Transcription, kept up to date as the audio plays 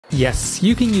Yes,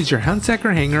 you can use your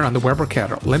Hunsaker hanger on the Weber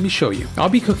kettle. Let me show you. I'll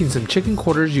be cooking some chicken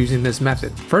quarters using this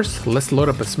method. First, let's load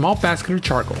up a small basket of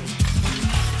charcoal.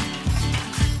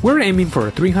 We're aiming for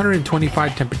a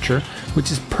 325 temperature,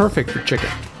 which is perfect for chicken.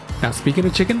 Now speaking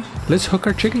of chicken, let's hook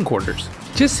our chicken quarters.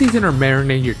 Just season or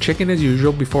marinate your chicken as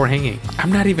usual before hanging.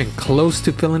 I'm not even close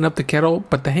to filling up the kettle,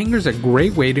 but the hanger is a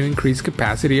great way to increase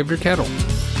capacity of your kettle.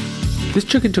 This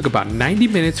chicken took about 90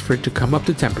 minutes for it to come up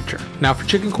to temperature. Now for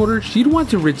chicken quarters, you'd want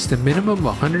to reach the minimum of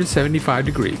 175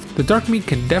 degrees. The dark meat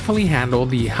can definitely handle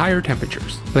the higher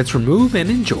temperatures. Let's remove and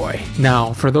enjoy.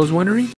 Now for those wondering,